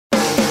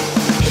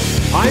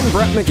I'm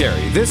Brett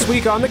McGarry. This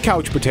week on the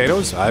Couch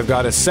Potatoes, I've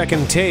got a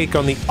second take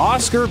on the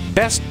Oscar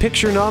Best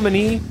Picture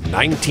nominee,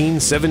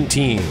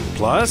 1917.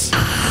 Plus,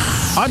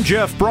 I'm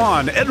Jeff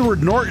Braun.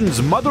 Edward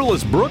Norton's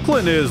Motherless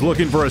Brooklyn is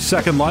looking for a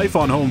second life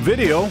on home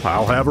video.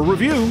 I'll have a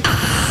review.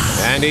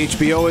 And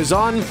HBO is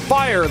on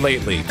fire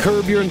lately.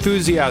 Curb Your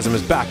Enthusiasm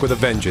is back with a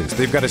vengeance.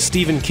 They've got a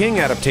Stephen King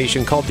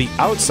adaptation called The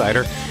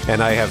Outsider,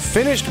 and I have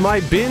finished my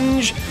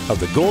binge of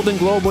the Golden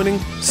Globe-winning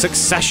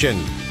Succession.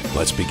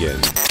 Let's begin.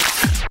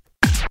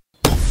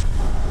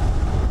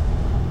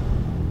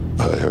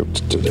 I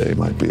hoped today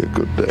might be a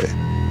good day.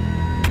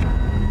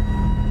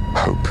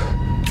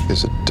 Hope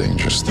is a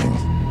dangerous thing.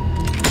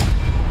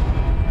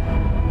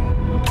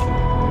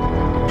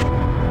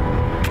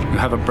 You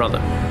have a brother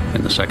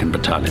in the 2nd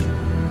Battalion.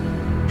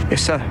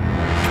 Yes, sir.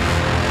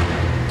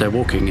 They're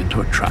walking into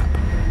a trap.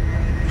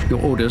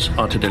 Your orders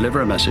are to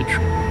deliver a message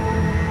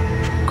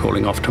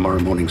calling off tomorrow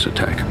morning's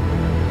attack.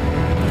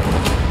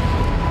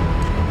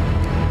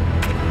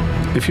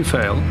 If you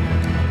fail,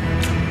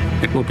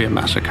 it will be a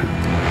massacre.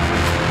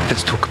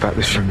 Let's talk about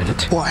this for a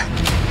minute. Why?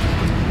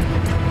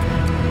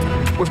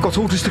 We've got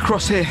orders to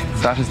cross here.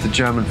 That is the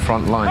German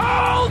front line.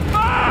 Hold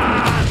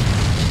back!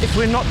 If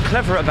we're not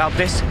clever about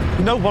this,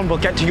 no one will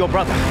get to your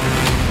brother.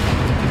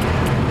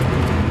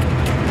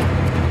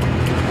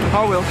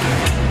 I will.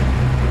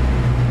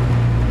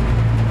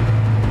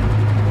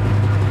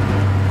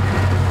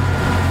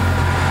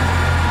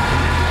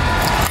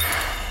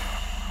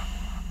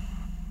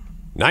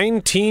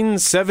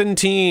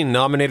 1917,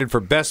 nominated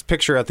for Best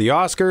Picture at the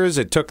Oscars.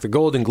 It took the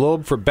Golden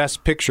Globe for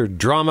Best Picture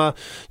Drama.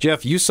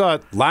 Jeff, you saw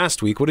it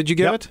last week. What did you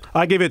give it?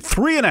 I gave it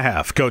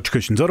 3.5 couch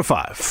cushions out of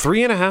 5.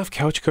 3.5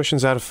 couch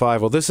cushions out of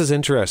 5. Well, this is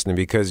interesting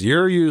because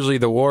you're usually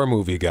the war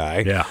movie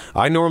guy. Yeah.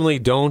 I normally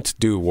don't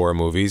do war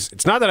movies.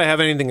 It's not that I have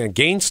anything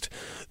against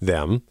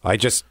them. I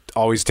just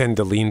always tend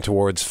to lean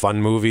towards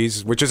fun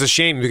movies, which is a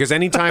shame because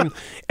anytime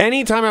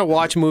I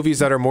watch movies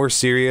that are more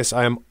serious,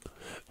 I am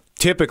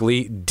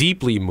typically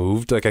deeply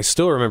moved. Like, I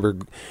still remember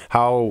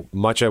how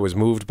much I was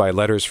moved by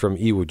Letters from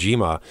Iwo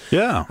Jima.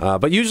 Yeah.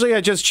 But usually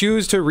I just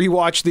choose to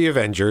rewatch The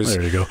Avengers.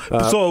 There you go.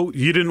 So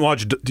you didn't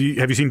watch,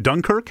 have you seen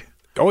Dunkirk?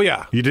 Oh,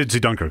 yeah. You did see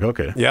Dunkirk,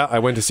 okay. Yeah, I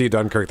went to see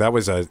Dunkirk. That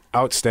was an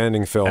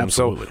outstanding film.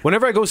 Absolutely. So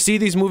whenever I go see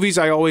these movies,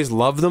 I always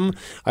love them.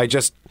 I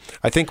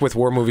think with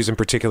war movies in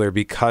particular,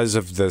 because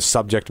of the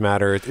subject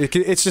matter,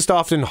 it's just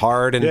often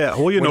hard. And yeah,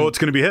 well, it's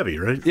going to be heavy,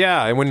 right?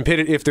 Yeah, and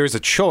if there's a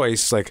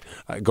choice, like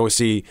go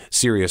see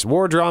serious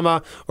war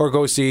drama or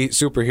go see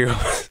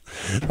superheroes,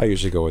 I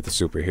usually go with the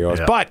superheroes.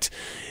 Yeah. But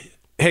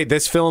hey,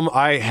 this film,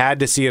 I had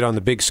to see it on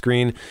the big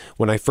screen.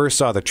 When I first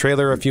saw the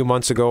trailer a few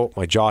months ago,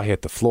 my jaw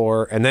hit the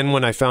floor. And then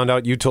when I found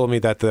out you told me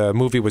that the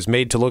movie was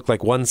made to look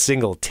like one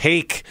single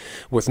take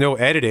with no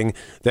editing,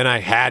 then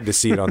I had to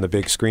see it on the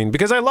big screen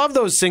because I love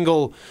those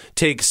single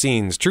take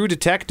scenes. True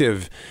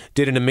Detective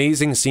did an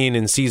amazing scene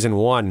in season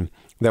 1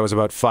 that was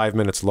about 5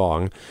 minutes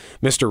long.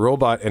 Mr.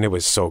 Robot, and it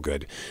was so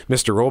good.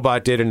 Mr.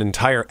 Robot did an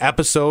entire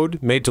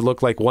episode made to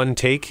look like one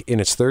take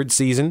in its 3rd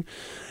season.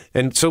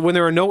 And so when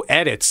there are no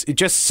edits, it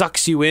just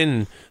sucks you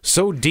in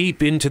so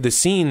deep into the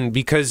scene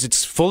because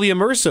it's fully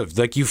immersive.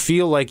 Like, you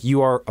feel like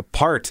you are a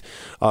part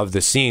of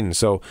the scene.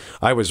 So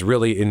I was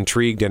really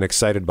intrigued and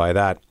excited by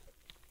that.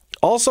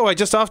 Also, I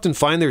just often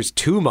find there's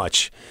too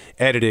much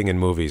editing in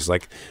movies.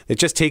 Like, it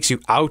just takes you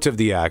out of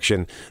the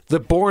action. The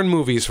Bourne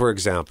movies, for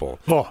example.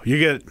 Oh,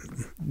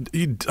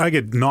 I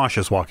get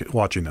nauseous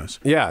watching those.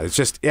 Yeah, it's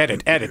just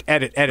edit.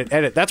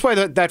 That's why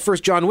that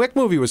first John Wick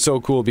movie was so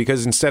cool,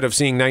 because instead of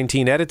seeing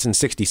 19 edits in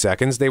 60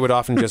 seconds, they would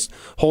often just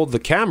hold the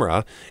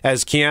camera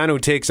as Keanu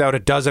takes out a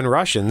dozen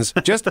Russians.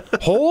 Just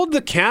hold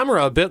the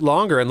camera a bit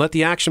longer and let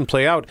the action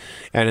play out.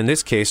 And in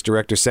this case,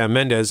 director Sam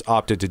Mendes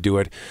opted to do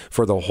it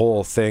for the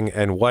whole thing.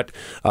 And what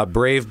a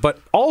brave,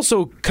 but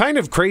also kind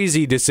of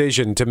crazy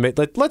decision to make.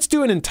 Let's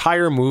do an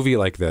entire movie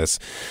like this.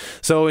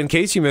 So in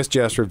case you missed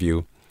Jeff's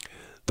review,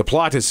 the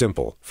plot is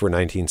simple for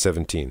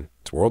 1917.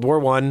 It's World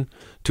War I.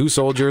 2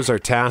 soldiers are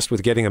tasked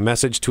with getting a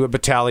message to a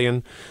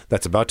battalion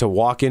that's about to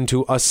walk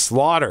into a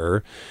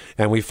slaughter,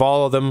 and we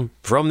follow them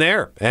from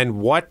there. And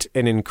what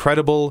an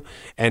incredible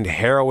and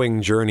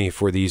harrowing journey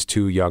for these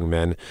 2 young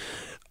men.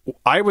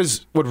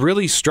 What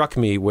really struck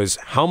me was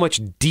how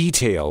much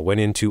detail went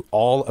into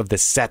all of the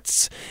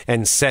sets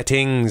and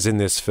settings in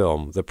this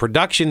film. The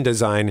production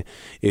design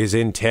is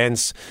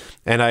intense,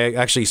 and I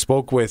actually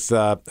spoke with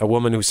a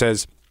woman who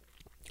says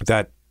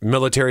that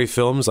military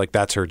films, like,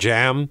 that's her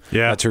jam.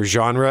 Yeah. That's her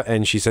genre,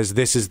 and she says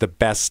this is the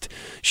best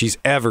she's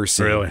ever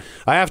seen. Really?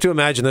 I have to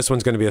imagine this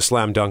one's going to be a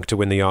slam dunk to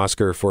win the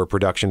Oscar for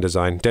production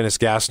design. Dennis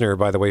Gassner,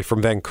 by the way,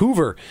 from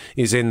Vancouver,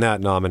 is in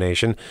that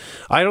nomination.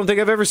 I don't think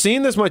I've ever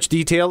seen this much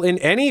detail in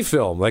any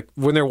film. Like,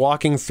 when they're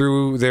walking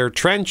through their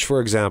trench,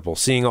 for example,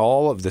 seeing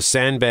all of the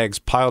sandbags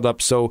piled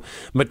up so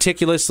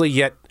meticulously,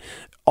 yet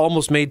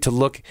almost made to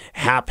look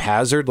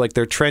haphazard. Like,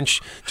 their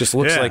trench just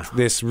looks like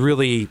this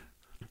really...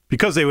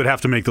 Because they would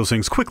have to make those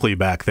things quickly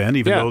back then,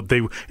 even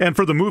though and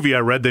for the movie I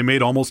read, they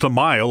made almost a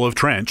mile of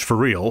trench for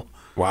real.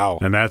 Wow.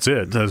 And that's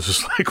it. I was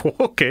just like, well,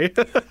 okay.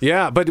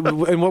 Yeah,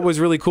 and what was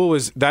really cool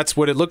was that's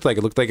what it looked like.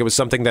 It looked like it was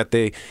something that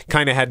they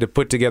kind of had to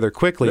put together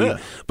quickly. Yeah.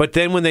 But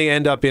then when they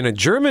end up in a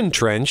German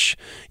trench,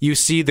 you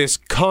see this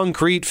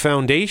concrete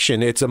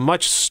foundation. It's a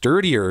much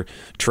sturdier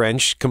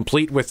trench,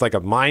 complete with like a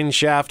mine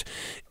shaft.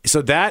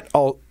 So that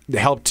all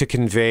helped to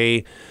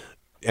convey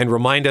and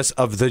remind us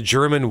of the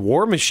German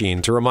war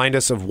machine, to remind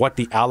us of what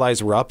the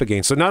Allies were up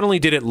against. So not only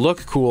did it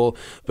look cool,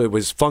 but it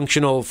was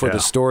functional for the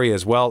story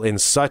as well in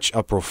such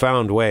a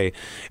profound way.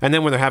 And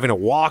then when they're having to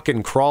walk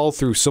and crawl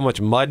through so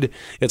much mud,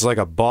 it's like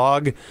a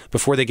bog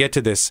before they get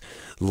to this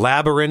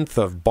labyrinth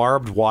of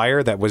barbed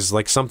wire that was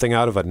like something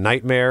out of a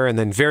nightmare, and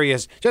then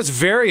various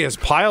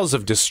piles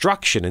of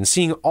destruction, and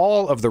seeing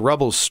all of the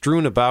rubble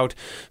strewn about.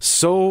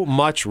 So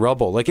much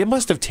rubble. Like, it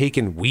must have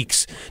taken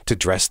weeks to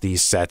dress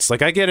these sets.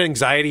 Like, I get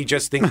anxiety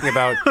just thinking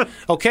about,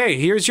 okay,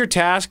 here's your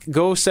task.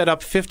 Go set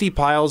up 50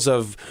 piles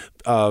of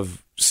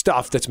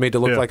stuff that's made to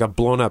look like a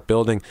blown up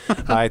building.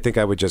 I think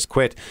I would just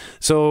quit.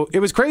 So it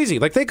was crazy.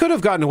 Like, they could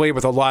have gotten away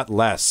with a lot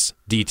less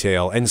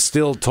detail and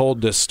still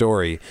told this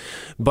story.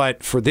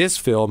 But for this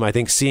film, I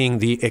think seeing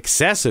the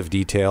excessive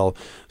detail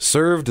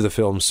served the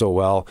film so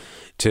well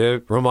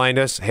to remind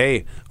us,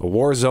 hey, a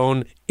war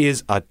zone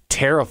is a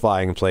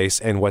terrifying place,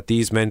 and what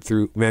these men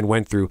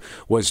went through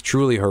was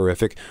truly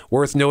horrific.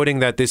 Worth noting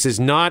that this is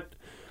not...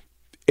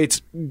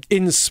 It's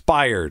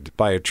inspired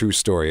by a true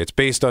story. It's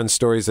based on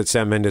stories that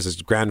Sam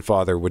Mendes'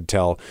 grandfather would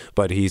tell,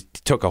 but he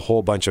took a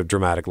whole bunch of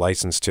dramatic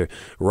license to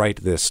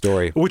write this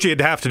story. Which he'd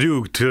have to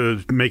do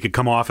to make it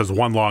come off as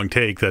one long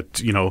take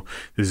that, you know,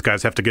 these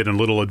guys have to get in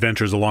little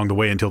adventures along the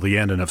way until the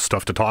end and have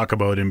stuff to talk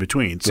about in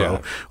between.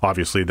 So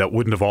obviously that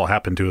wouldn't have all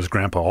happened to his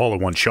grandpa all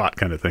in one shot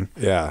kind of thing.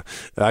 Yeah.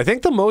 I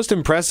think the most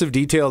impressive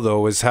detail,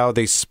 though, is how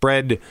they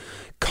spread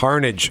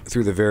carnage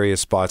through the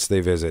various spots they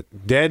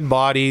visit. Dead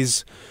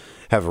bodies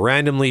have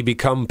randomly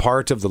become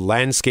part of the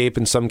landscape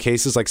in some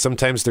cases. Like,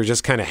 sometimes they're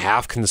just kind of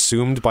half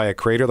consumed by a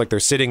crater. Like,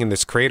 they're sitting in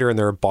this crater and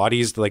there are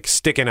bodies like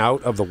sticking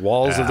out of the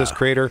walls of this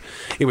crater.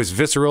 It was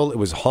visceral, it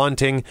was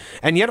haunting,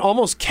 and yet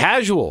almost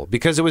casual,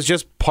 because it was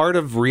just part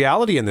of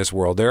reality in this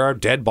world. There are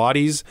dead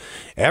bodies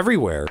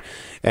everywhere.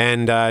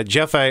 And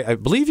Jeff, I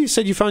believe you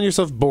said you found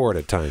yourself bored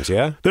at times,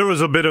 yeah? There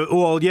was a bit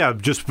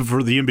of, just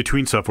for the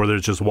in-between stuff where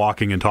there's just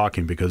walking and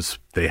talking because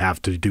they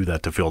have to do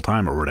that to fill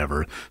time or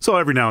whatever. So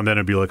every now and then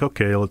it'd be like,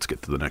 okay, let's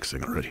get to the next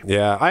thing already.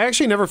 Yeah, I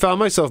actually never found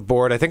myself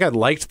bored. I think I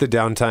liked the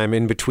downtime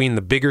in between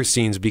the bigger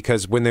scenes,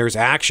 because when there's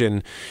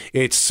action,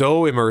 it's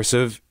so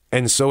immersive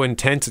and so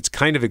intense, it's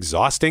kind of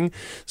exhausting.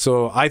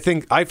 So I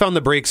think I found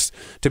the breaks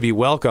to be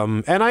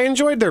welcome, and I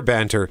enjoyed their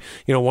banter.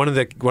 You know, one of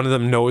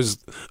them knows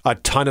a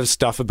ton of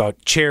stuff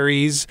about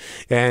cherries,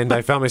 and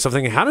I found myself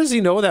thinking, how does he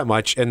know that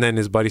much? And then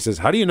his buddy says,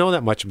 how do you know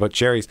that much about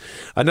cherries?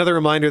 Another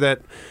reminder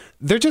that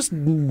they're just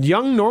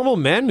young, normal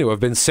men who have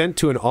been sent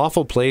to an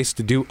awful place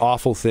to do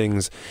awful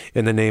things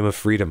in the name of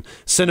freedom.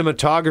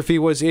 Cinematography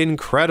was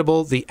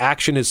incredible. The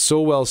action is so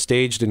well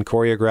staged and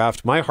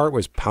choreographed. My heart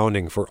was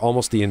pounding for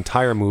almost the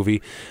entire movie,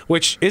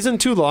 which isn't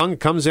too long. It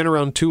comes in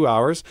around 2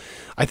 hours.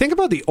 I think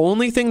about the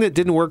only thing that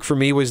didn't work for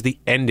me was the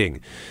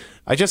ending.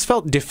 I just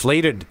felt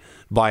deflated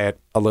by it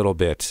a little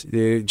bit,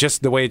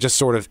 just the way it just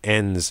sort of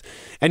ends.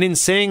 And in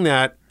saying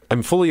that,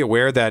 I'm fully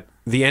aware that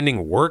the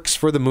ending works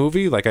for the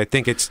movie. Like, I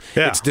think it's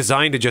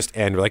designed to just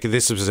end. Like,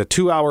 this was a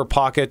 2-hour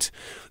pocket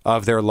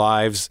of their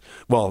lives.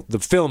 Well, the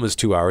film is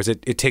 2 hours.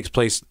 It takes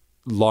place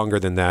longer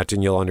than that,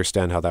 and you'll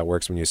understand how that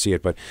works when you see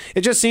it. But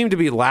it just seemed to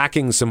be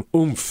lacking some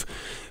oomph.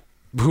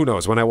 Who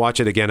knows? When I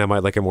watch it again, I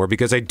might like it more,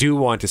 because I do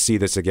want to see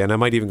this again. I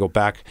might even go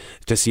back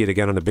to see it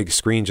again on a big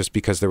screen, just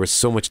because there was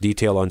so much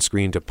detail on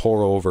screen to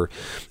pour over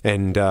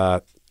and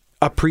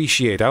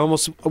appreciate. I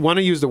almost want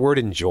to use the word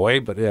enjoy,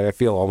 but I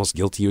feel almost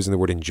guilty using the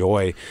word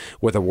enjoy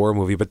with a war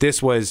movie. But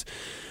it was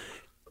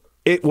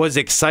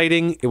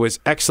exciting, it was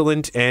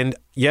excellent, and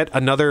yet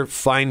another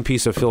fine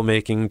piece of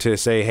filmmaking to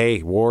say,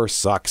 hey, war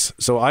sucks.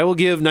 So I will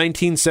give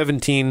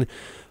 1917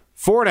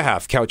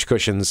 4.5 couch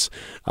cushions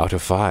out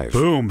of 5.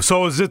 Boom.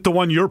 So is it the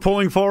one you're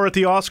pulling for at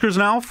the Oscars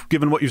now,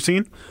 given what you've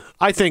seen?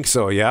 I think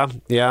so, yeah.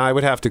 Yeah, I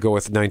would have to go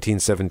with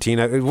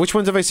 1917. Which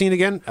ones have I seen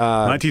again?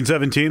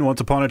 1917,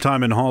 Once Upon a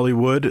Time in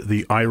Hollywood,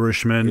 The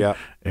Irishman,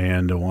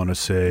 and I want to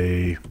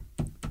say...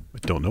 I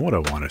don't know what I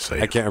want to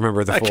say. I can't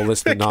remember the full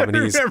list of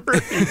nominees.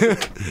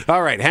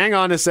 All right, hang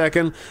on a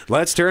second.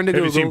 Let's turn to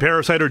Google. Have you seen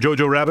Parasite or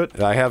Jojo Rabbit?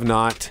 I have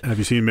not. Have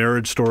you seen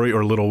Marriage Story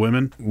or Little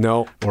Women?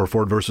 No. Or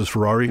Ford versus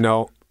Ferrari?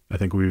 No. I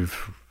think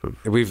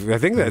I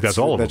think that's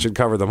all. That should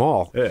cover them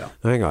all. Yeah.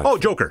 Hang on. Oh,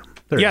 Joker.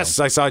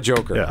 Yes, I saw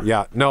Joker.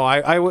 Yeah. No,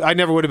 I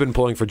never would have been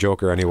pulling for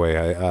Joker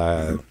anyway.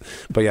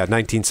 But yeah,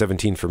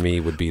 1917 for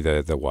me would be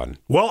the one.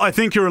 Well, I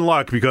think you're in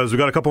luck, because we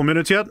got a couple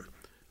minutes yet.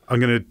 I'm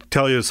going to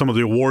tell you some of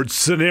the award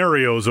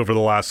scenarios over the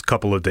last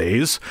couple of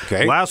days.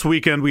 Okay. Last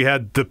weekend, we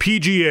had the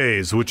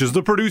PGAs, which is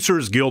the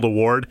Producers Guild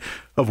Award,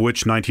 of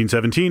which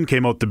 1917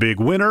 came out the big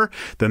winner.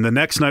 Then the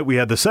next night, we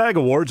had the SAG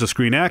Awards, the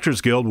Screen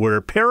Actors Guild,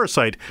 where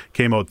Parasite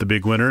came out the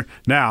big winner.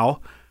 Now,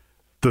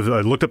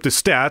 I looked up the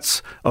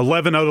stats.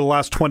 11 out of the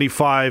last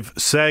 25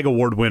 SAG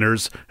Award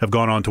winners have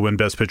gone on to win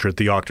Best Picture at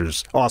the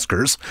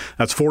Oscars.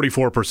 That's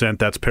 44%.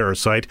 That's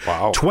Parasite.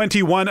 Wow.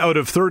 21 out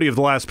of 30 of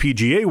the last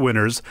PGA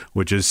winners,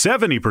 which is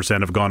 70%,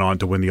 have gone on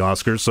to win the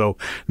Oscars. So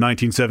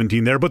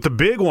 1917 there. But the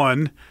big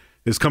one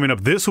is coming up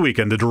this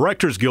weekend, the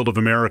Directors Guild of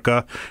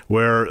America,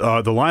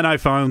 where the line I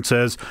found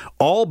says,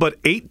 all but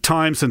 8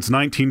 times since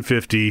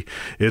 1950,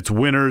 its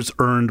winners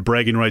earned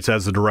bragging rights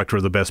as the director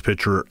of the Best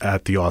Picture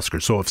at the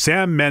Oscars. So if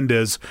Sam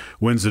Mendes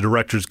wins the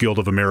Directors Guild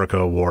of America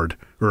award,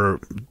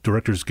 or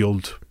Directors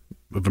Guild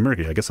of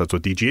America, I guess that's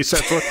what DGA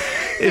stands for.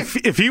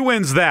 if he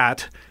wins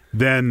that,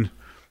 then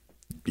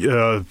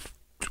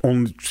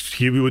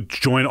he would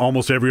join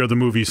almost every other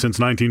movie since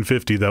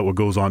 1950 that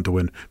goes on to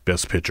win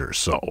Best Picture.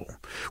 So,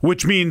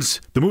 which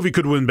means the movie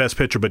could win Best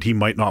Picture, but he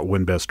might not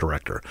win Best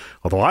Director.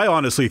 Although I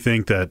honestly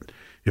think that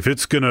if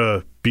it's going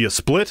to be a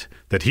split,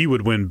 that he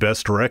would win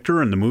Best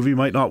Director and the movie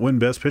might not win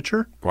Best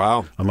Picture.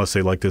 Wow. Unless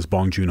they like this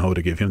Bong Joon-ho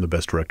to give him the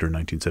Best Director in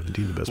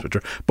 1917, the Best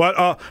Picture.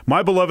 But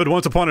my beloved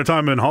Once Upon a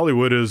Time in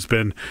Hollywood has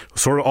been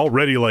sort of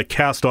already like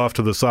cast off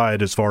to the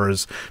side as far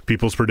as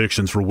people's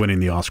predictions for winning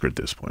the Oscar at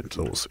this point.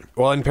 So we'll see.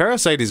 Well, and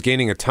Parasite is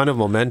gaining a ton of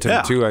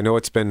momentum, too. I know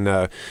it's been,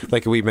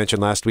 like we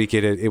mentioned last week,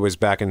 it was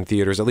back in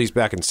theaters, at least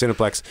back in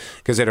Cineplex,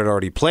 because it had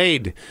already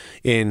played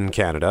in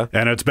Canada.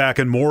 And it's back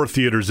in more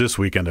theaters this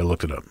weekend. I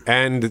looked it up.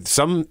 And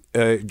some...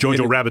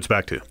 Jojo Rabbit's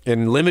back too.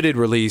 In limited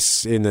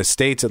release, in the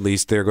States at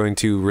least, they're going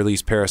to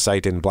release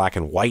Parasite in black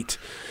and white.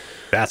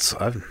 I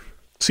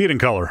see it in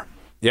color.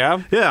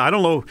 Yeah? Yeah, I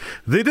don't know.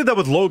 They did that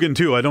with Logan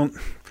too. I don't know.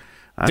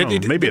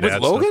 Maybe it with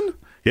adds Logan? stuff.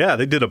 Yeah,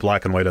 they did a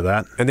black and white of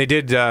that. And they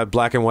did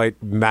black and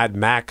white Mad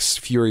Max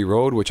Fury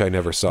Road, which I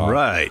never saw.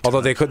 Right.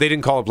 Although they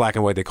didn't call it black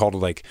and white, they called it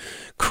like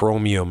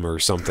chromium or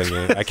something.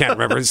 I can't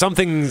remember.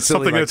 Something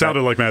that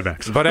sounded like Mad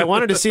Max. But I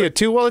wanted to see it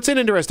too. Well, it's an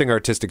interesting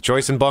artistic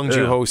choice. And Bong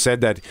Joon-ho said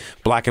that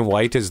black and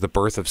white is the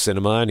birth of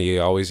cinema, and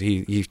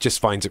he just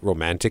finds it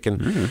romantic.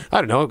 And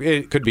I don't know,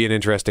 it could be an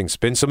interesting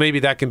spin. So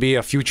maybe that can be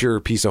a future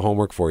piece of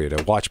homework for you,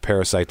 to watch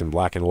Parasite in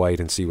black and white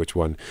and see which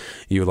one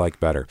you like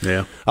better.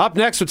 Yeah. Up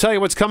next, we'll tell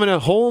you what's coming to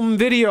home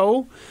video.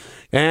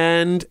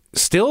 And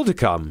still to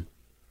come,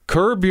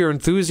 Curb Your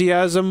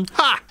Enthusiasm.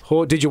 Ha!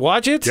 Oh, did you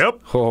watch it?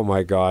 Yep. Oh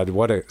my God,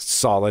 what a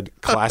solid,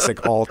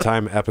 classic,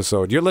 all-time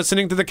episode. You're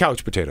listening to The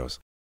Couch Potatoes.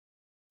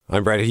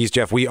 I'm Brad, he's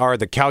Jeff. We are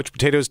The Couch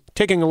Potatoes,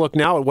 taking a look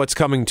now at what's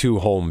coming to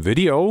home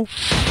video.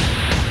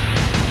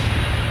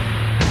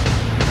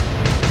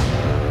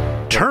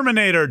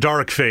 Terminator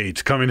Dark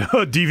Fate coming to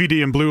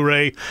DVD and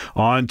Blu-ray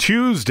on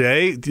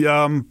Tuesday.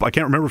 I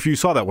can't remember if you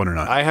saw that one or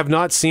not. I have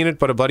not seen it,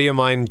 but a buddy of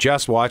mine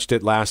just watched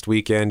it last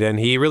weekend, and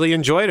he really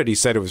enjoyed it. He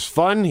said it was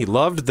fun. He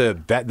loved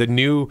the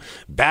new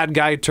bad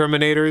guy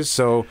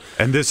Terminators.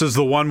 And this is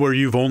the one where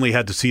you've only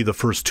had to see the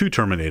first 2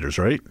 Terminators,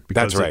 right?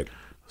 That's right.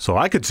 So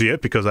I could see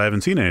it because I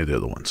haven't seen any of the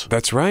other ones.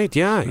 That's right,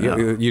 yeah.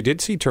 You did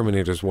see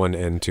Terminators 1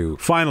 and 2.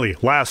 Finally,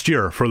 last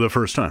year for the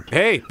first time.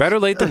 Hey, better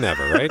late than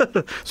never, right?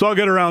 So I'll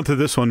get around to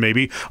this one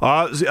maybe.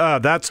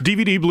 That's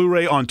DVD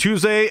Blu-ray on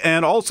Tuesday,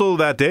 and also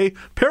that day,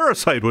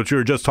 Parasite, which we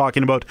were just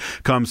talking about,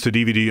 comes to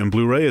DVD and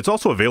Blu-ray. It's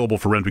also available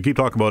for rent. We keep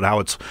talking about how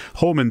it's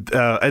home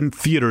and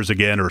theaters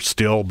again, or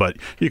still, but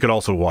you could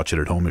also watch it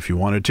at home if you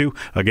wanted to.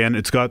 Again,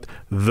 it's got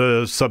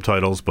the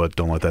subtitles, but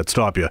don't let that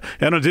stop you.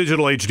 And on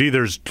digital HD,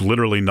 there's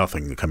literally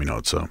nothing coming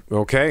out, so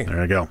okay,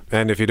 there you go.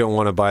 And if you don't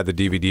want to buy the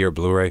DVD or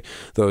Blu-ray,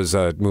 those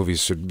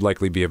movies should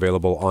likely be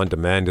available on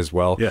demand as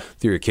well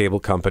through your cable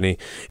company.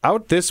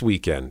 Out this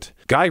weekend,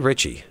 Guy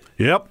Ritchie.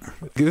 Yep.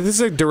 This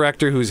is a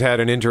director who's had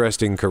an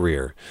interesting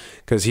career,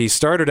 because he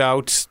started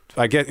out,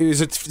 I guess,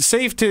 is it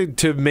safe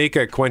to make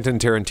a Quentin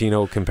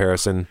Tarantino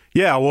comparison?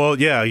 Yeah, well,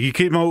 yeah, he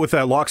came out with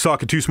that Lock,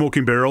 Stock, and Two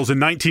Smoking Barrels in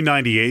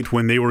 1998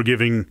 when they were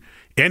giving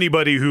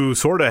anybody who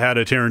sort of had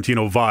a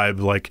Tarantino vibe,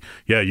 like,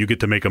 yeah, you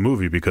get to make a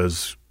movie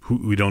because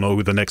we don't know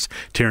who the next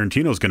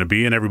Tarantino is going to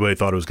be, and everybody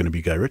thought it was going to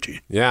be Guy Ritchie.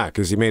 Yeah,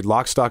 because he made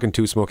Lock, Stock, and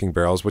Two Smoking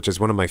Barrels, which is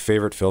one of my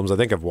favorite films. I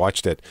think I've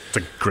watched it. It's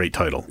a great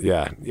title.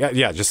 Yeah,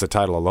 just the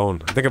title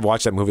alone. I think I've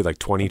watched that movie like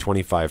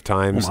 25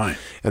 times. Oh my.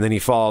 And then he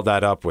followed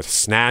that up with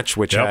Snatch,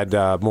 which had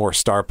more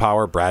star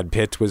power. Brad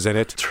Pitt was in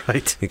it. That's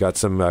right. He got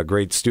some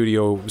great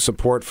studio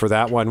support for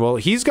that one. Well,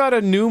 he's got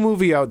a new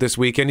movie out this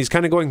weekend. He's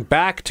kind of going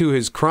back to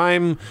his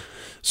crime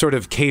sort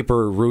of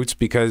caper roots,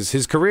 because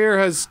his career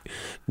has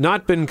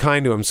not been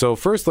kind to him. So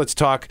first, let's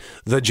talk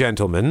The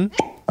Gentleman.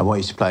 I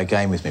want you to play a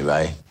game with me,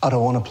 Ray. I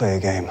don't want to play a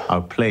game. Oh,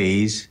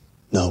 please.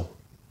 No.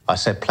 I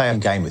said play a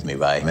game with me,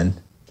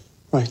 Raymond.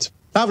 Right.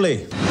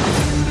 Lovely.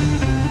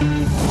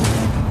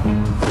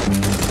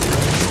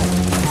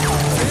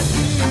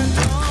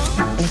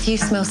 If you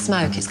smell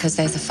smoke, it's because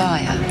there's a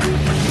fire.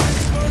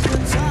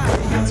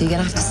 So you're going to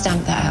have to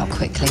stamp that out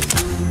quickly.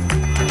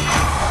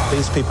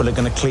 These people are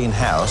going to clean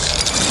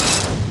house,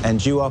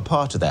 and you are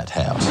part of that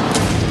house.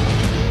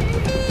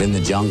 In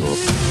the jungle,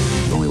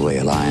 the only way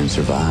a lion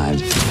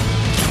survives,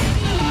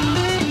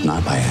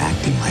 not by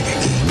acting like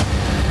a king,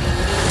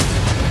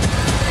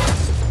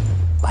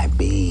 by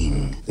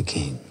being the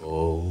king.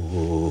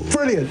 Oh.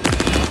 Brilliant.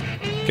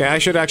 Yeah, I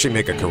should actually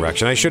make a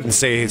correction. I shouldn't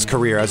say his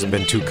career hasn't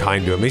been too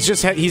kind to him.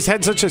 He's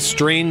had such a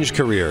strange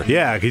career.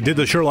 Yeah, he did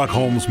the Sherlock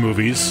Holmes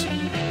movies,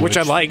 which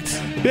I liked.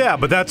 Yeah,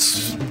 but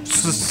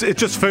it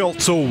just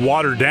felt so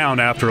watered down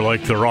after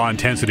like the raw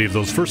intensity of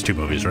those first two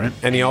movies, right?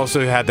 And he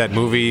also had that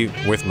movie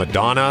with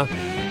Madonna.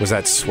 Was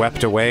that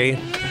Swept Away?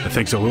 I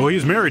think so. Well, he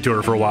was married to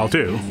her for a while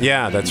too.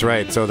 Yeah, that's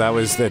right. So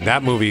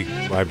that movie,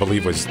 I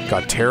believe,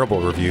 got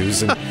terrible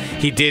reviews. And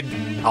he did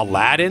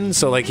Aladdin.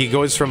 So like he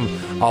goes from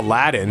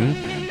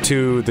Aladdin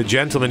to The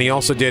Gentleman. He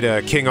also did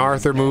a King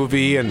Arthur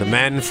movie and The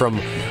Men from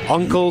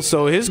Uncle.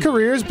 So his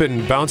career's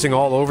been bouncing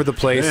all over the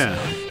place.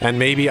 Yeah. And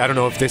maybe, I don't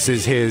know if this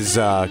is his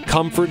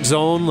comfort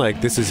zone,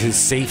 like this is his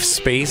safe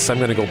space. I'm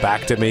going to go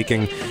back to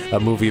making a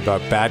movie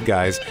about bad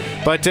guys.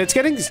 But it's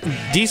getting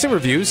decent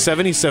reviews,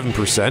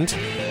 77%.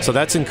 So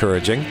that's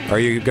encouraging. Are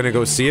you going to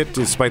go see it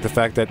despite the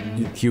fact that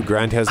Hugh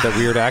Grant has that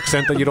weird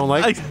accent that you don't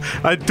like?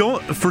 I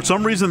don't, for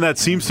some reason, that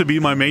seems to be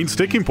my main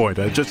sticking point.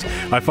 I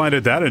find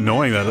it that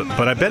annoying,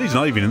 but I bet he's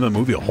not even in the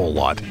movie a whole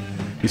lot.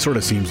 He sort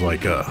of seems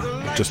like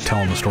just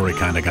telling the story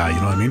kind of guy, you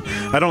know what I mean?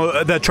 I don't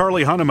know. That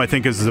Charlie Hunnam, I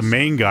think, is the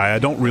main guy. I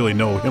don't really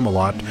know him a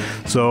lot.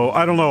 So,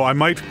 I don't know. I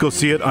might go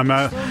see it.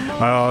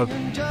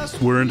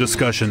 We're in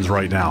discussions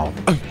right now.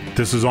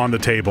 This is on the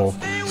table.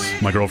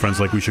 My girlfriend's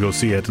like, we should go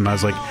see it. And I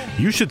was like,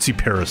 you should see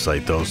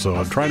Parasite, though. So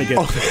I'm trying to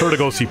get her to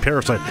go see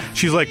Parasite.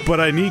 She's like, but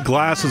I need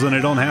glasses, and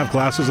I don't have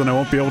glasses, and I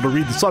won't be able to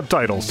read the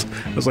subtitles.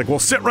 I was like, well,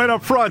 sit right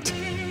up front.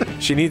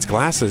 She needs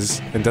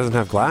glasses and doesn't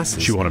have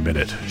glasses. She won't admit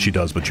it. She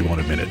does, but she won't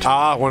admit it.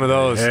 Ah, one of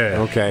those. Yeah.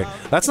 Okay.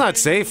 That's not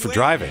safe for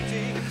driving.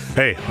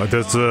 Hey,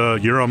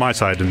 you're on my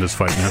side in this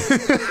fight, man.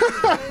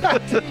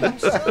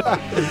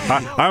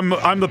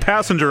 I'm the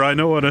passenger. I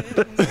know what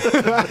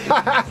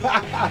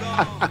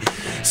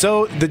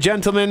So, The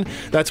Gentleman,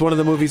 that's one of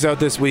the movies out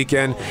this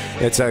weekend.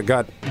 It's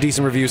got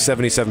decent reviews,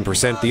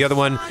 77%. The other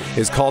one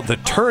is called The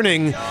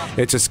Turning.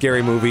 It's a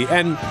scary movie,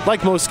 and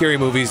like most scary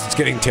movies, it's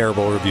getting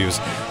terrible reviews,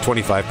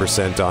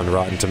 25% on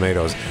Rotten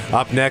Tomatoes.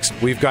 Up next,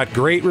 we've got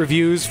great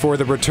reviews for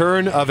the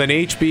return of an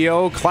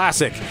HBO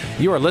classic.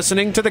 You are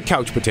listening to The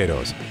Couch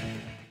Potatoes.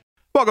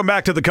 Welcome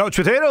back to the Couch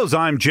Potatoes.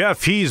 I'm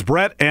Jeff, he's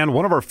Brett, and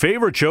one of our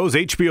favorite shows,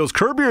 HBO's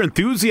Curb Your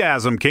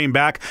Enthusiasm, came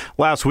back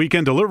last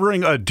weekend,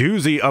 delivering a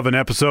doozy of an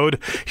episode.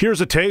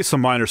 Here's a taste,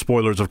 some minor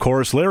spoilers, of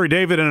course. Larry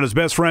David and his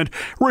best friend,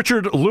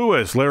 Richard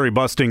Lewis. Larry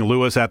busting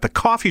Lewis at the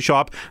coffee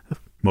shop,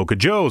 Mocha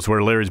Joe's,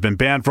 where Larry's been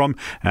banned from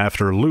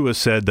after Lewis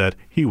said that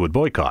he would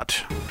boycott.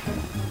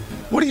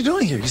 What are you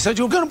doing here? You said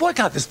you were going to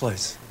boycott this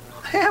place.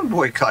 I am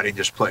boycotting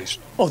this place.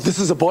 Oh, this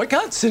is a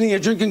boycott? Sitting here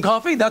drinking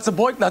coffee? That's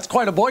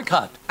quite a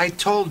boycott. I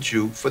told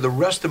you, for the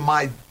rest of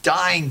my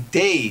dying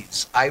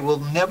days, I will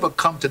never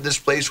come to this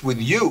place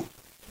with you.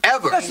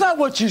 Ever. That's not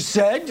what you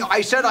said. No, I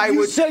said I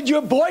would. You said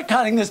you're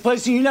boycotting this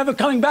place and you're never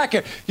coming back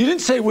here. You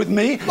didn't say with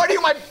me. What are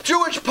you, my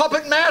Jewish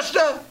puppet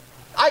master?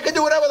 I can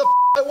do whatever the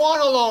I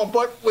want alone,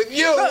 but with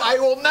you, I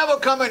will never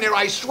come in here.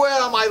 I swear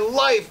on my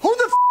life. Who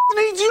the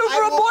needs you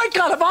for a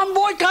boycott if I'm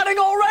boycotting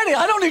already?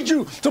 I don't need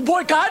you to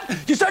boycott.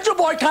 You said you're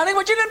boycotting,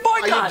 but you didn't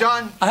boycott. Are you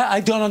done? I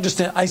don't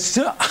understand.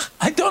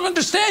 I don't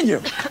understand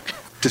you.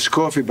 This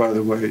coffee, by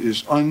the way,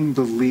 is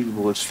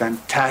unbelievable. It's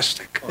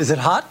fantastic. Is it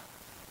hot?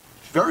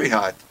 It's very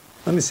hot.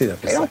 Let me see that.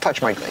 Hey, don't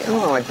touch my glass.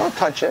 No, don't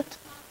touch it.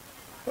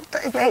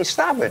 Hey,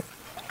 stop it.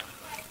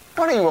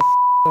 What are you,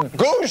 a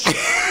goose?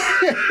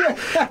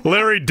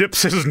 Larry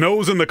dips his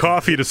nose in the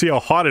coffee to see how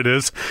hot it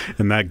is,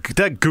 and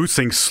that goose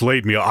thing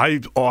slayed me. I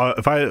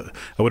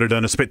would have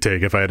done a spit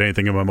take if I had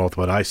anything in my mouth,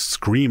 but I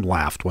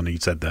laughed when he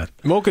said that.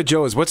 Mocha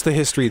Joe's, what's the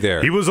history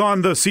there? He was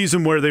on the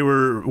season where they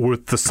were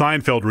with the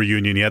Seinfeld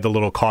reunion. He had the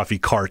little coffee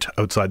cart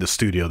outside the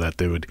studio that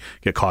they would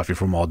get coffee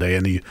from all day,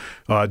 and he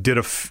did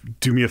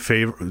do me a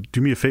favor.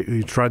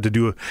 He tried to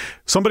do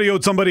somebody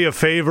owed somebody a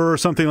favor or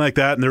something like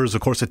that, and there was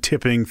of course a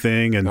tipping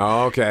thing, and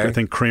I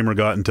think Kramer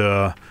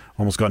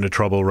almost got into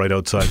trouble right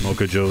outside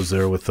Mocha Joe's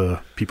there with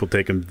people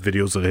taking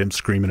videos of him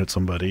screaming at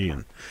somebody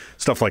and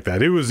stuff like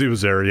that. It was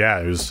there.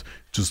 Yeah, it was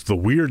just the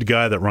weird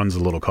guy that runs a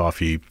little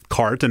coffee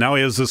cart, and now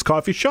he has this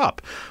coffee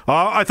shop.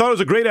 I thought it was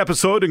a great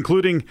episode,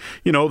 including,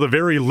 the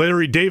very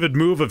Larry David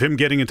move of him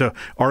getting into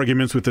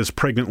arguments with this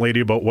pregnant lady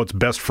about what's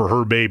best for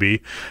her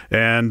baby.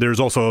 And there's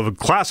also a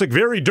classic,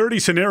 very dirty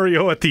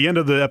scenario at the end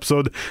of the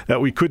episode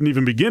that we couldn't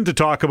even begin to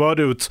talk about.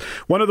 It's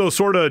one of those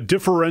sort of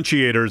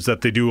differentiators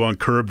that they do on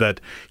Curb that,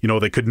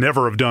 they could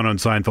never have done on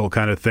Seinfeld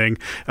kind of thing.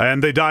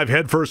 And they dive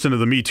headfirst into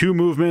the Me Too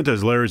movement,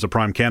 as Larry's a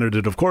prime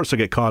candidate, of course, to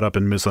get caught up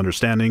in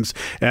misunderstandings.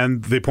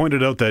 And they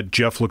pointed out that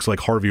Jeff looks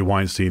like Harvey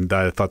Weinstein.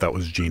 I thought that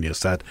was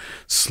genius. That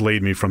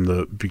slayed me from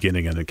the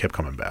beginning, and it kept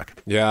coming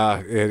back.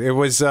 Yeah, it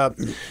was.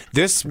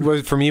 This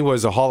was for me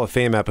was a Hall of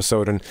Fame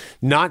episode, and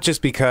not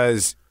just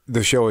because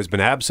the show has been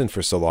absent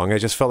for so long. I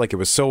just felt like it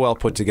was so well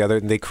put together,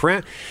 and they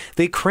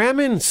cram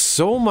in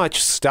so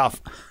much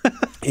stuff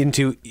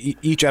into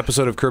each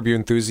episode of Curb Your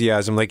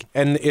Enthusiasm,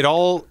 and it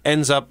all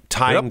ends up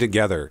tying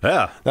together.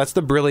 Yeah. That's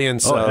the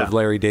brilliance of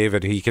Larry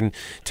David. He can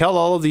tell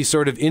all of these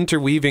sort of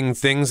interweaving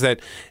things that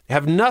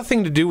have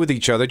nothing to do with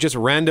each other, just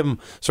random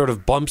sort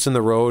of bumps in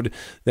the road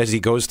as he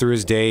goes through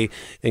his day,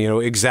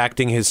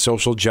 exacting his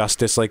social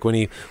justice, like when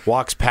he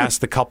walks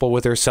past the couple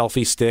with their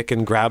selfie stick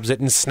and grabs it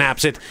and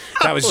snaps it.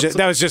 That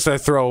was just a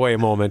throwaway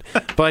moment.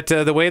 But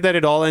the way that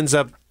it all ends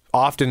up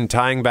often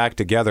tying back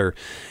together,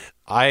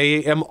 I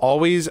am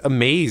always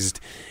amazed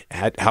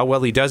at how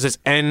well he does this.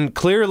 And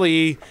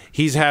clearly,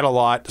 he's had a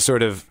lot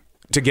sort of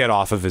to get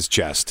off of his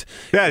chest.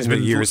 Yeah, it's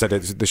been years that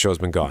the show's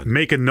been gone.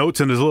 Making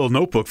notes in his little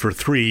notebook for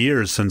 3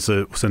 years since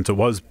it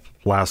was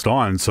last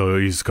on, so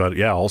he's got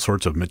all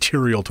sorts of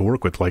material to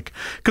work with,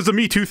 because the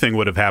Me Too thing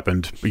would have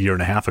happened a year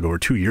and a half ago or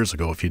 2 years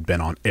ago if he'd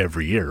been on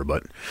every year,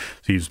 but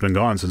he's been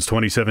gone since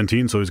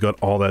 2017, so he's got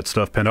all that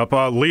stuff penned up.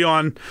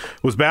 Leon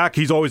was back.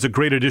 He's always a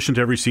great addition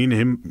to every scene.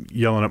 Him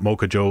yelling at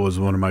Mocha Joe was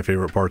one of my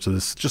favorite parts of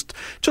this. Just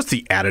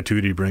the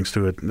attitude he brings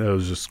to it, that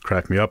was just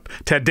cracked me up.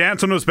 Ted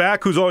Danson was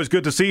back, who's always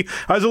good to see.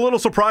 I was a little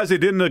surprised they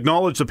didn't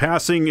acknowledge the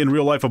passing in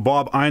real life of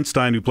Bob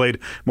Einstein, who played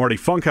Marty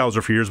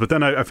Funkhauser for years, but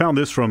then I found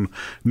this from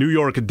New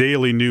York Daily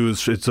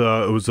News. It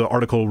was an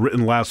article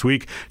written last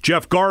week.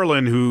 Jeff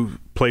Garlin, who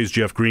plays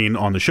Jeff Green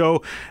on the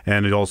show,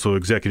 and it also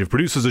executive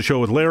produces the show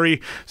with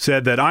Larry,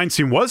 said that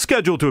Einstein was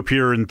scheduled to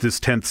appear in this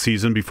 10th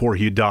season before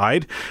he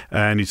died,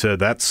 and he said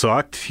that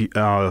sucked. He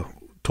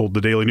told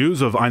the Daily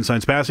News of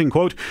Einstein's passing,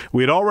 quote,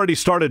 "We had already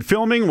started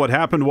filming. What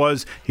happened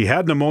was he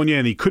had pneumonia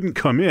and he couldn't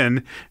come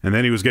in, and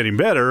then he was getting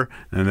better,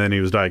 and then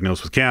he was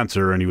diagnosed with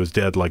cancer, and he was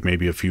dead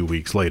maybe a few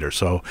weeks later."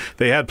 So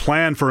they had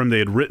planned for him. They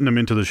had written him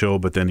into the show,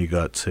 but then he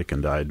got sick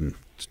and died, and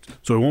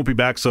so he won't be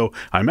back. So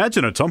I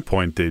imagine at some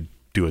point they'd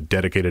do a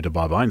dedicated to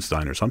Bob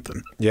Einstein or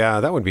something. Yeah,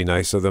 that would be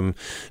nice of them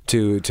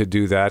to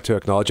do that, to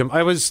acknowledge him.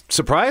 I was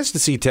surprised to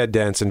see Ted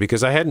Danson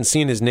because I hadn't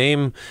seen his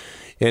name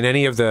in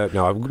any of the...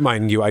 No,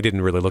 mind you, I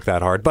didn't really look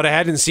that hard, but I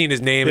hadn't seen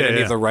his name in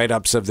any of the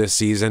write-ups of this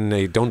season.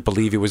 I don't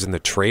believe he was in the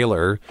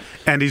trailer.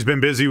 And he's been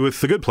busy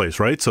with The Good Place,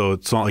 right? So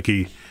it's not like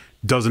he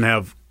doesn't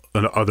have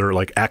other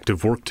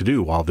active work to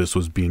do while this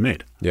was being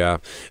made. Yeah.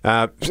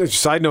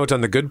 Side note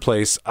on The Good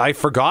Place, I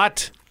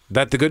forgot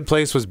that The Good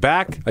Place was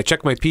back. I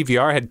checked my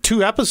PVR, had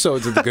 2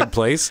 episodes of The Good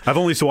Place. I've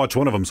only watched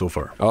one of them so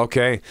far.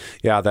 Okay.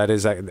 Yeah, that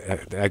is...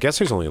 I guess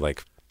there's only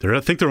I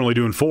think they're only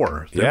doing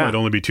 4. There might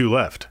only be 2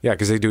 left. Yeah,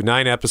 because they do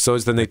 9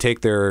 episodes, then they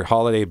take their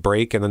holiday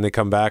break, and then they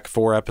come back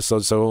 4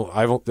 episodes. So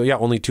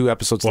only 2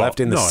 episodes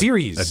left in the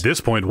series. At this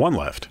point, 1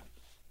 left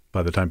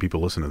by the time people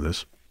listen to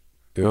this.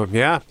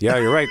 Yeah,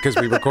 you're right, because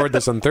we record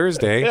this on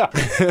Thursday. Yeah.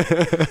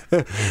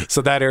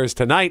 So that airs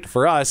tonight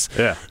for us.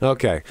 Yeah.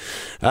 Okay.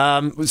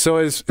 So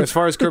as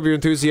far as Curb Your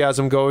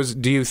Enthusiasm goes,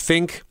 do you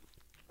think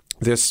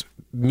this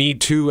Me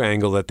Too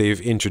angle that they've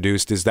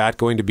introduced, is that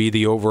going to be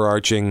the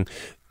overarching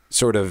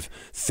sort of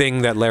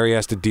thing that Larry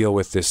has to deal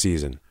with this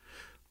season?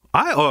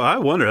 I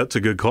wonder. That's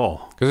a good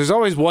call. Because there's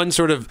always one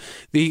sort of...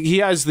 He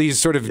has these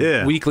sort of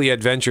weekly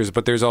adventures,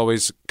 but there's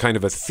always kind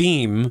of a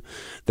theme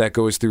that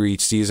goes through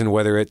each season,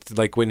 whether it's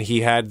like when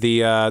he had the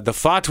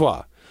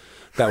fatwa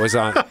that was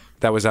on...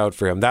 that was out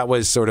for him. That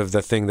was sort of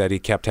the thing that he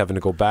kept having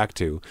to go back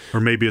to. Or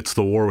maybe it's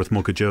the war with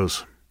Mocha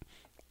Joe's.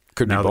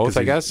 Could be both,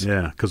 I guess.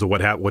 Yeah, because of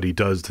what he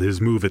does,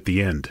 his move at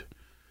the end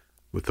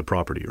with the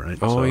property, right?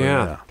 Oh, so,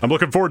 yeah. I'm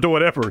looking forward to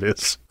whatever it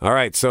is. All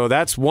right, so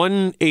that's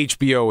one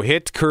HBO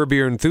hit, Curb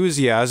Your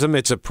Enthusiasm.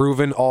 It's a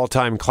proven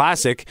all-time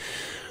classic.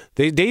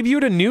 They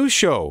debuted a new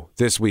show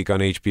this week on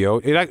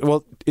HBO.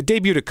 It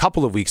debuted a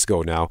couple of weeks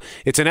ago now.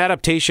 It's an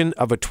adaptation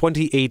of a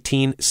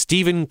 2018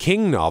 Stephen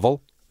King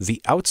novel,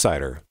 The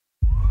Outsider.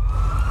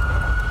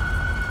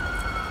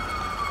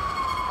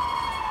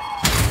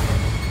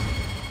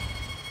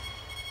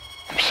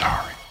 I'm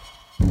sorry.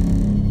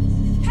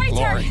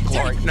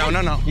 Glory. No.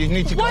 You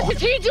need to go. What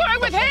is he doing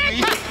with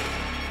him?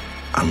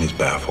 I'm as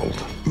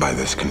baffled by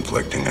this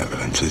conflicting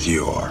evidence as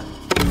you are.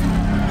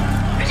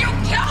 Did you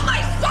kill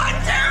my son,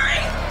 Terry?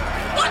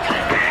 Look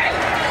at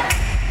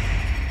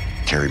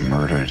me! Terry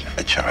murdered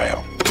a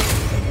child.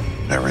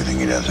 Everything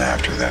he does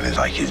after that is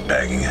like he's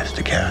begging us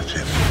to catch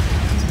him.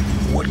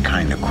 What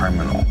kind of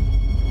criminal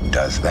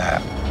does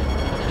that?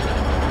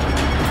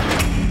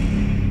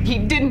 He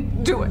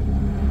didn't do it.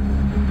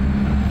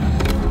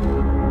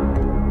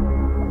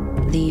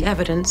 The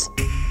evidence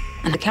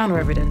and the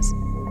counter-evidence.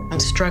 I'm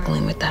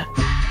struggling with that.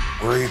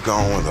 Where are you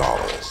going with all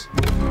of this?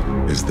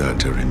 Is that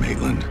Terry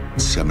Maitland,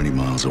 70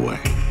 miles away.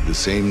 The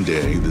same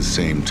day, the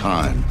same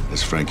time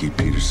as Frankie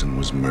Peterson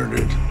was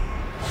murdered.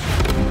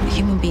 A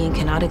human being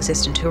cannot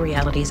exist in 2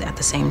 realities at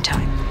the same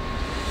time.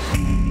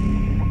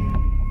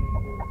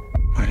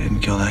 I didn't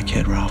kill that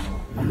kid, Ralph.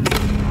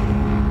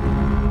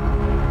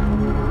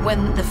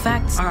 When the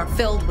facts are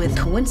filled with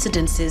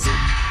coincidences,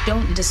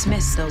 don't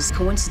dismiss those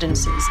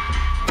coincidences.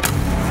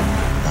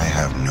 I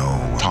have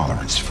no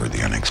tolerance for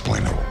the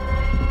unexplainable.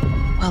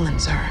 Well then,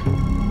 sir,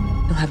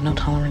 you'll have no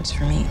tolerance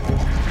for me.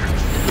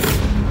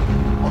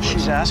 All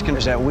she's asking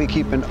is that we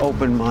keep an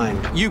open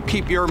mind. You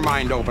keep your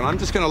mind open. I'm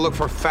just going to look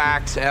for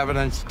facts,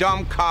 evidence,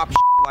 dumb cop shit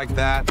like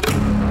that.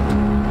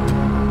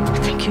 I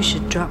think you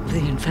should drop the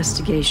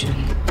investigation.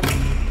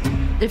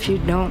 If you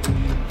don't,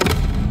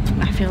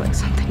 I feel like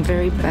something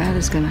very bad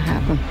is going to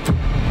happen.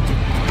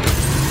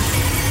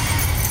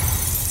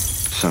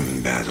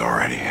 Something bad's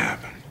already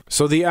happened.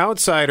 So The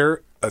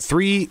Outsider,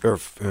 three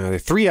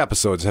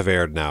episodes have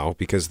aired now,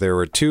 because there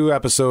were 2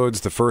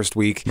 episodes the first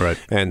week, right,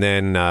 and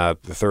then the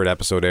third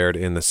episode aired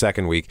in the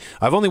second week.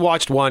 I've only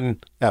watched 1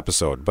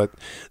 episode, but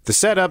the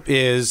setup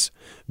is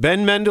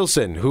Ben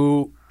Mendelsohn,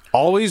 who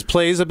always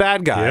plays a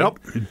bad guy.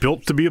 Yep,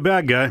 built to be a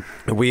bad guy.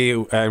 We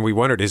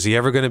wondered, is he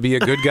ever going to be a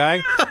good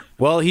guy?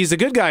 Well, he's a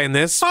good guy in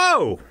this.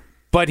 Oh!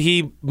 But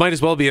he might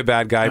as well be a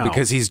bad guy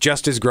because he's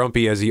just as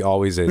grumpy as he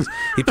always is.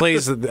 He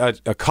plays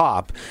a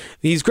cop.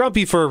 He's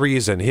grumpy for a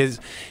reason.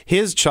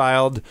 His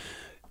child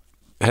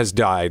has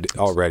died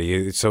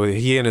already, so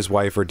he and his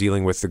wife are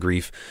dealing with the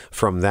grief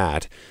from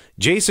that.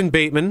 Jason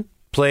Bateman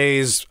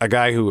plays a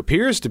guy who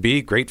appears to be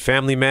a great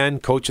family man,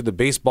 coach of the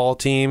baseball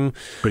team.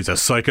 But he's a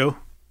psycho?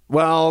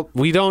 Well,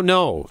 we don't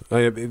know.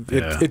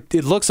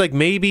 It looks like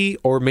maybe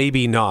or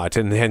maybe not,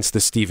 and hence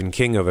the Stephen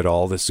King of it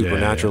all, the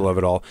supernatural of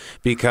it all,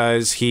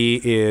 because he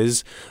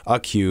is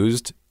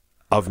accused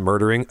of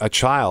murdering a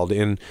child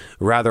in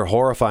rather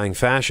horrifying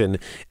fashion.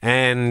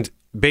 And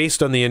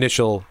based on the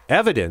initial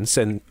evidence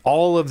and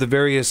all of the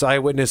various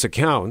eyewitness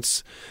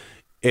accounts,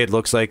 it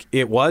looks like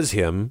it was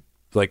him.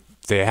 Like,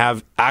 they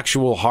have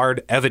actual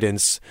hard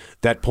evidence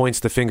that points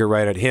the finger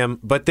right at him.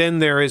 But then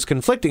there is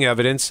conflicting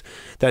evidence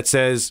that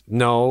says,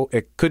 no,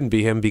 it couldn't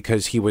be him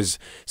because he was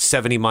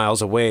 70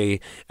 miles away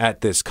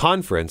at this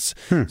conference.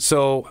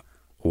 So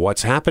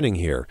what's happening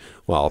here?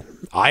 Well,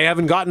 I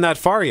haven't gotten that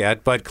far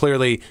yet, but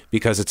clearly,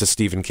 because it's a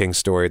Stephen King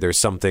story, there's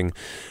something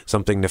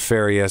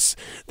nefarious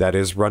that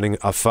is running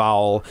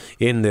afoul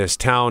in this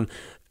town.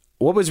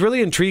 What was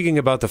really intriguing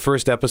about the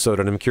first episode,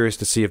 and I'm curious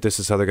to see if this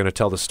is how they're going to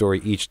tell the story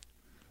each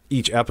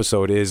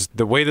episode, is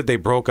the way that they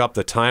broke up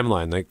the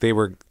timeline. Like, they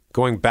were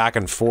going back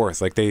and forth.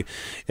 Like, the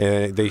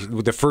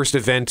first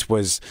event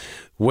was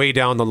way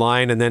down the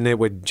line, and then it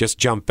would just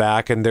jump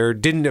back, and there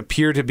didn't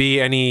appear to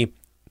be any.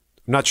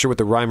 I'm not sure what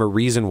the rhyme or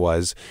reason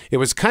was. It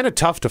was kind of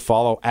tough to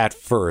follow at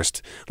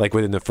first, like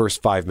within the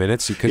first 5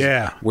 minutes, because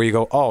where you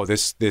go, oh,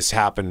 this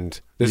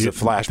happened. This is a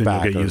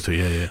flashback. Get used to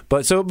it.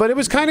 But it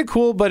was kind of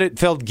cool, but it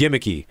felt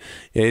gimmicky.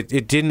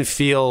 It didn't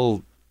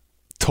feel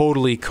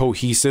totally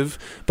cohesive,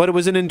 but it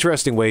was an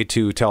interesting way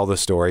to tell the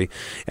story.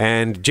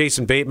 And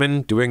Jason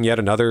Bateman doing yet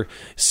another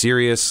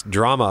serious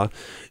drama,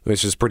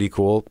 which is pretty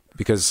cool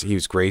because he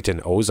was great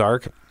in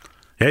Ozark.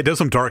 Yeah, he does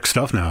some dark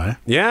stuff now, eh?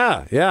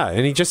 Yeah,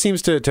 and he just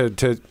seems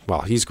to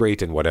well, he's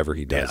great in whatever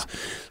he does. Yeah.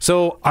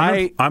 So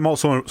I'm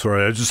also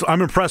sorry.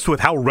 I'm impressed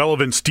with how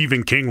relevant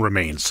Stephen King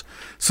remains.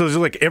 So there's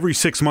like every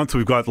 6 months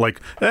we've got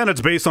and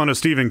it's based on a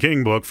Stephen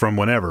King book from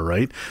whenever,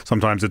 right?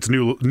 Sometimes it's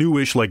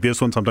newish like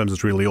this one. Sometimes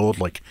it's really old,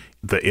 like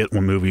the It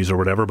movies or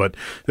whatever. But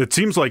it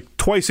seems like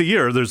twice a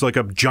year there's like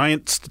a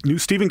giant new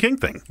Stephen King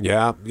thing.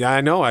 Yeah,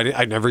 I know.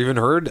 I never even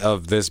heard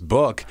of this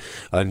book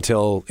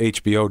until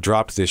HBO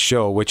dropped this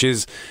show, which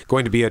is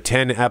going to be a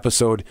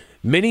 10-episode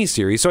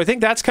miniseries. So I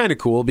think that's kind of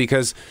cool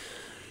because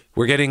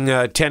we're getting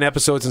 10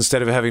 episodes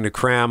instead of having to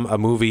cram a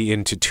movie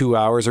into 2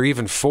 hours or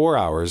even 4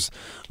 hours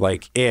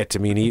like It. I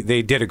mean,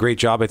 they did a great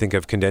job, I think,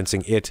 of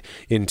condensing It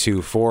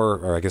into 4,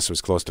 or I guess it was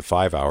close to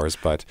 5 hours.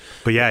 But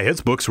yeah, his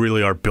books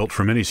really are built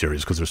for miniseries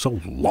because they're so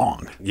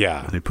long.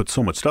 Yeah. And they put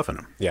so much stuff in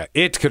them. Yeah,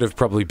 It could have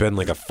probably been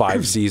like a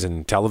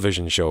 5-season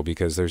television show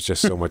because there's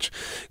just so much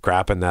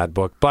crap in that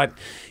book. But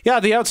yeah,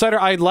 The Outsider,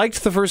 I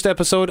liked the first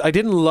episode. I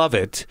didn't love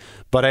it,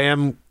 but I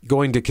am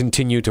going to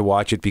continue to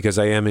watch it because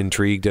I am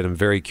intrigued and I'm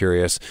very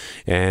curious.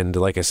 And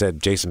like I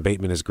said, Jason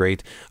Bateman is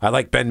great. I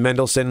like Ben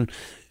Mendelsohn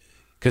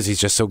because he's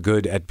just so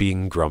good at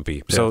being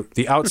grumpy. Yeah. So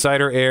The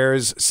Outsider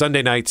airs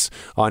Sunday nights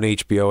on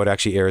HBO. It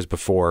actually airs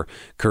before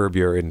Curb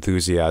Your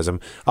Enthusiasm.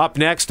 Up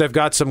next, I've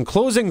got some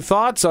closing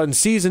thoughts on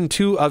Season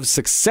 2 of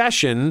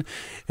Succession,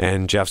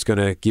 and Jeff's going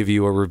to give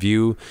you a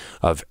review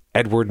of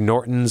Edward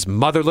Norton's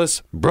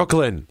Motherless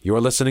Brooklyn. You're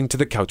listening to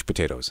The Couch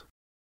Potatoes.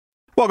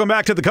 Welcome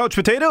back to The Couch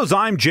Potatoes.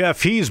 I'm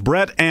Jeff. He's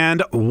Brett.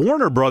 And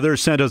Warner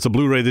Brothers sent us a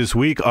Blu-ray this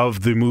week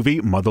of the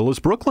movie Motherless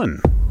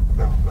Brooklyn.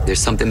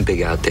 There's something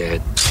big out there.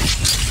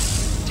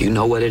 Do you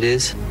know what it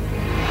is? Do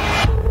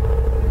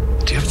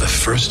you have the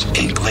first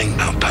inkling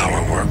how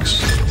power works?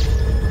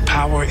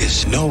 Power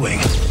is knowing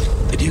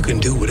that you can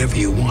do whatever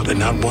you want and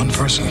not one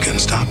person can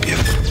stop you.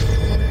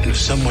 And if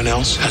someone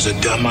else has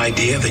a dumb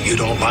idea that you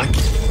don't like,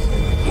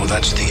 well,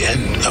 that's the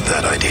end of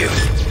that idea.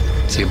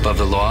 So you're above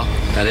the law?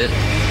 That it?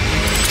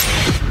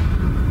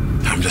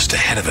 I'm just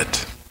ahead of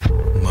it.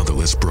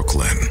 Motherless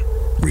Brooklyn.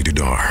 Rated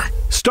R.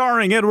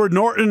 Starring Edward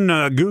Norton,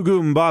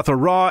 Gugu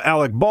Mbatha-Raw,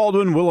 Alec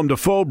Baldwin, Willem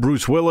Dafoe,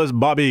 Bruce Willis,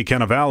 Bobby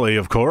Cannavale,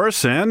 of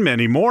course, and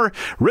many more.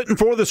 Written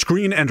for the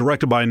screen and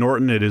directed by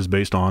Norton, it is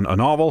based on a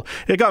novel.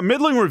 It got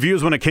middling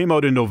reviews when it came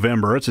out in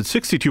November. It's at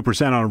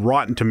 62% on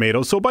Rotten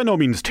Tomatoes, so by no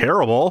means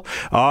terrible.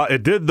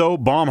 It did, though,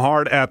 bomb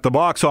hard at the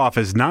box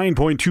office.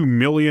 $9.2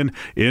 million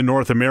in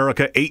North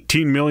America,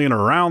 $18 million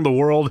around the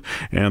world,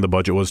 and the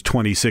budget was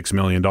 $26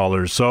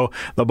 million. So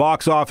the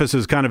box office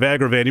is kind of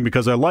aggravating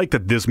because I like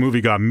that this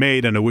movie got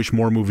made, and I wish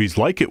more movies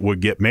like it would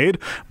get made,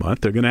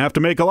 but they're going to have to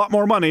make a lot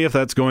more money if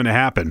that's going to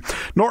happen.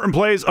 Norton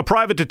plays a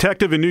private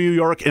detective in New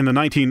York in the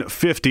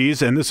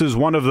 1950s, and this is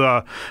one of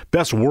the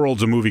best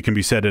worlds a movie can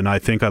be set in, I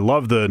think. I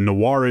love the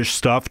noirish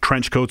stuff,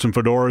 trench coats and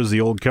fedoras,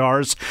 the old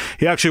cars.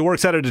 He actually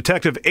works at a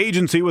detective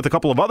agency with a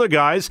couple of other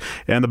guys,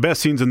 and the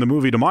best scenes in the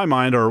movie, to my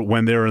mind, are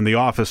when they're in the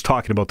office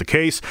talking about the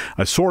case.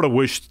 I sort of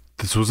wish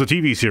this was a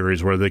TV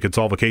series where they could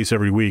solve a case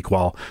every week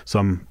while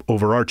some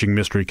overarching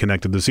mystery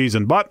connected the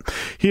season. But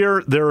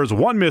here, there is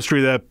one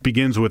mystery that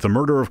begins with a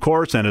murder, of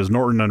course, and as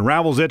Norton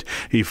unravels it,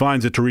 he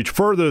finds it to reach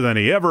further than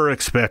he ever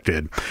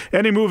expected.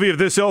 Any movie of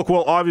this ilk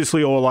will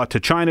obviously owe a lot to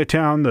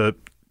Chinatown, the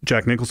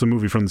Jack Nicholson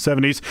movie from the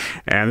 70s,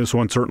 and this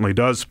one certainly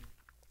does.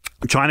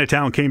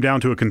 Chinatown came down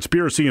to a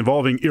conspiracy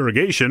involving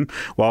irrigation,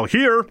 while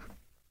here,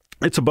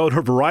 it's about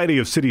a variety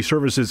of city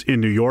services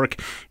in New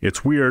York.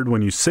 It's weird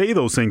when you say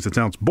those things, it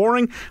sounds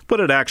boring,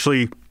 but it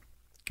actually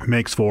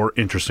makes for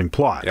interesting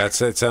plot. Yeah,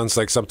 it sounds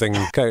like something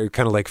kind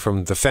of like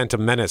from The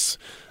Phantom Menace.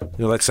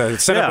 Let's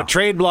set up a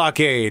trade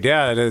blockade.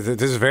 Yeah,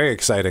 this is very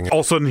exciting.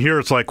 All of a sudden here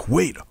it's like,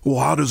 wait,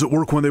 well, how does it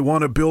work when they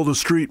want to build a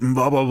street and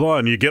blah, blah, blah,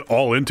 and you get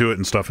all into it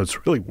and stuff.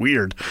 It's really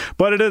weird.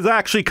 But it is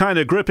actually kind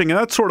of gripping, and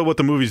that's sort of what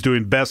the movie's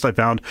doing best, I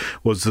found,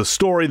 was the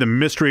story, the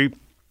mystery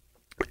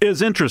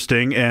is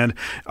interesting, and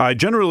I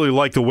generally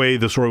like the way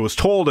the story was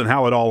told and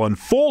how it all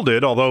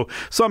unfolded, although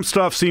some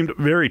stuff seemed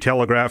very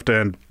telegraphed,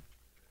 and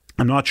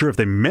I'm not sure if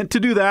they meant to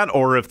do that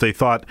or if they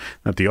thought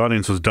that the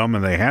audience was dumb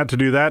and they had to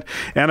do that.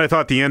 And I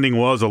thought the ending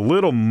was a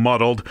little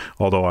muddled,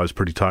 although I was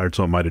pretty tired,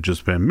 so it might have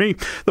just been me.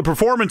 The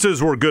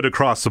performances were good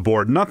across the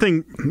board.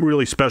 Nothing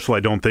really special, I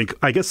don't think.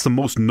 I guess the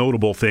most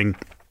notable thing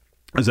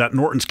is that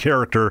Norton's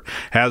character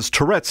has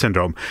Tourette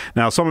syndrome.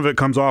 Now, some of it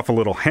comes off a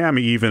little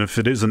hammy, even if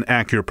it is an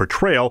accurate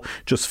portrayal.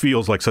 Just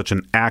feels like such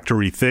an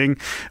actory thing.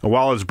 And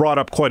while it's brought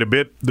up quite a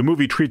bit, the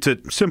movie treats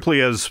it simply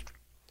as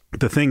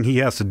the thing he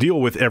has to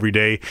deal with every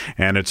day,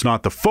 and it's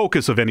not the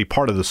focus of any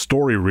part of the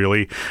story,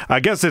 really.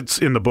 I guess it's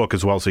in the book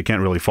as well, so you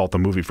can't really fault the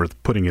movie for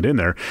putting it in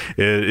there.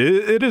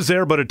 It is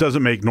there, but it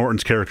doesn't make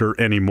Norton's character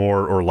any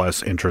more or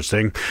less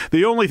interesting.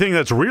 The only thing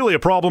that's really a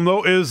problem,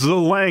 though, is the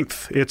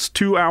length. It's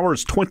 2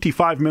 hours,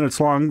 25 minutes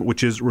long,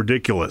 which is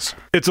ridiculous.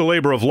 It's a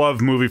labor of love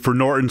movie for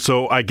Norton,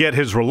 so I get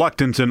his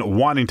reluctance in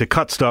wanting to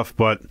cut stuff,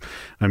 but,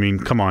 I mean,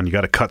 come on, you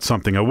got to cut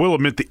something. I will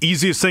admit the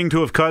easiest thing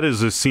to have cut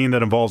is this scene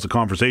that involves a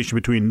conversation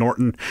between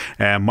Norton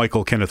and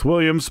Michael Kenneth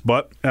Williams,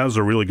 but as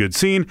a really good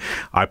scene,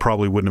 I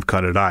probably wouldn't have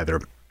cut it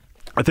either.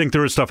 I think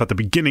there is stuff at the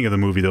beginning of the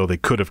movie, though, they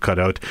could have cut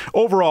out.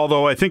 Overall,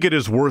 though, I think it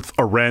is worth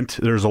a rent.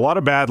 There's a lot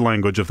of bad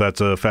language, if that's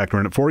a factor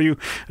in it for you,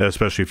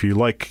 especially if you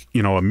like,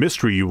 a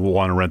mystery, you will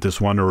want to rent this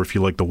one, or if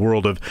you like the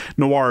world of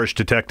noirish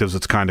detectives,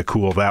 it's kind of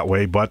cool that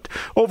way. But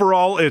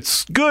overall,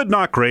 it's good,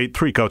 not great.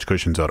 3 couch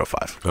cushions out of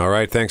 5. All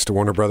right, thanks to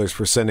Warner Brothers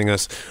for sending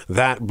us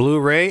that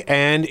Blu-ray.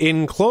 And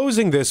in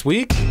closing this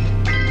week,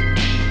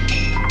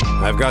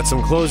 I've got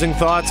some closing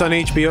thoughts on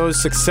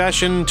HBO's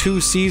Succession, 2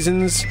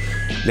 seasons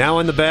now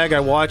in the bag. I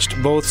watched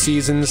both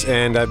seasons,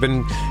 and I've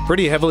been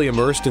pretty heavily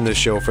immersed in this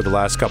show for the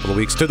last couple of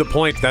weeks, to the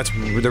point that's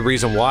the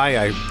reason why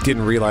I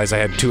didn't realize I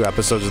had 2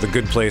 episodes of The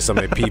Good Place on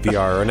my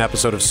PVR, or an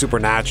episode of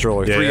Supernatural,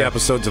 or 3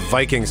 episodes of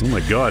Vikings. Oh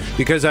my God.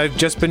 Because I've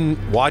just been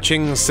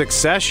watching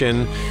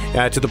Succession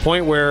to the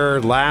point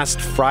where last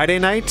Friday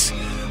night,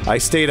 I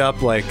stayed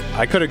up,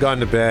 I could have gone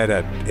to bed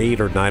at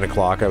 8 or 9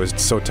 o'clock. I was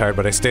so tired,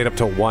 but I stayed up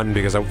till 1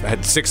 because I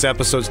had 6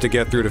 episodes to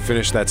get through to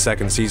finish that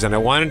second season. I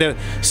wanted to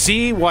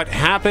see what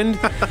happened,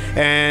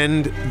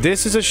 and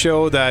this is a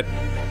show that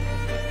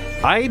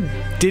I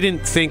didn't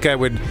think I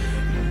would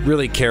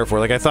really care for.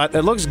 I thought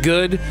it looks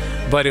good,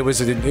 but it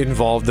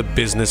involved the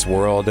business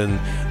world, and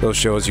those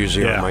shows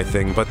usually aren't my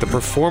thing. But the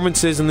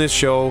performances in this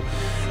show,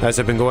 as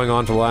have been going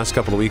on for the last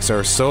couple of weeks,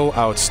 are so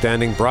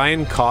outstanding.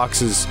 Brian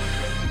Cox's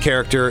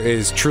character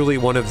is truly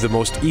one of the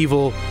most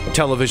evil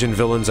television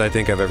villains I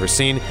think I've ever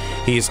seen.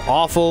 He's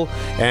awful,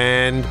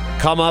 and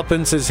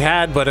comeuppance has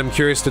had, but I'm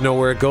curious to know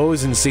where it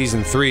goes in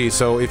season 3.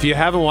 So if you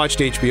haven't watched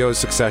HBO's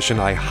Succession,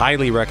 I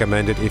highly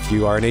recommend it. If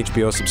you are an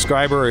HBO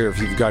subscriber, or if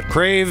you've got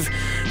Crave,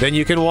 then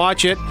you can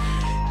watch it.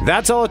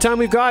 That's all the time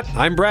we've got.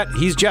 I'm Brett.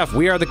 He's Jeff.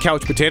 We are the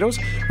Couch Potatoes.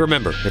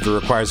 Remember, if it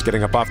requires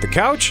getting up off the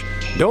couch,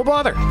 no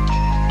bother.